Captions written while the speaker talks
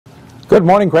Good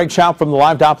morning, Greg Schaub from the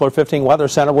Live Doppler 15 Weather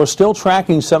Center. We're still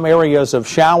tracking some areas of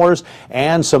showers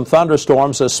and some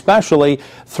thunderstorms, especially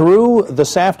through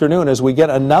this afternoon as we get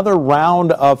another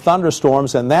round of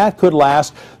thunderstorms, and that could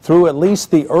last through at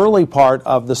least the early part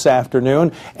of this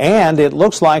afternoon. And it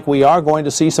looks like we are going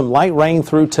to see some light rain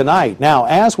through tonight. Now,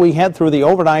 as we head through the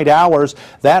overnight hours,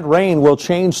 that rain will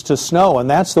change to snow, and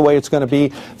that's the way it's going to be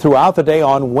throughout the day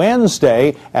on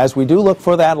Wednesday, as we do look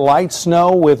for that light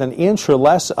snow with an inch or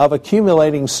less of accumulating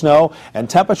snow, and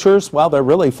temperatures, well, they're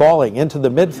really falling into the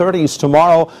mid-30s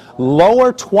tomorrow,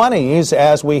 lower 20s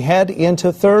as we head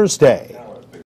into Thursday.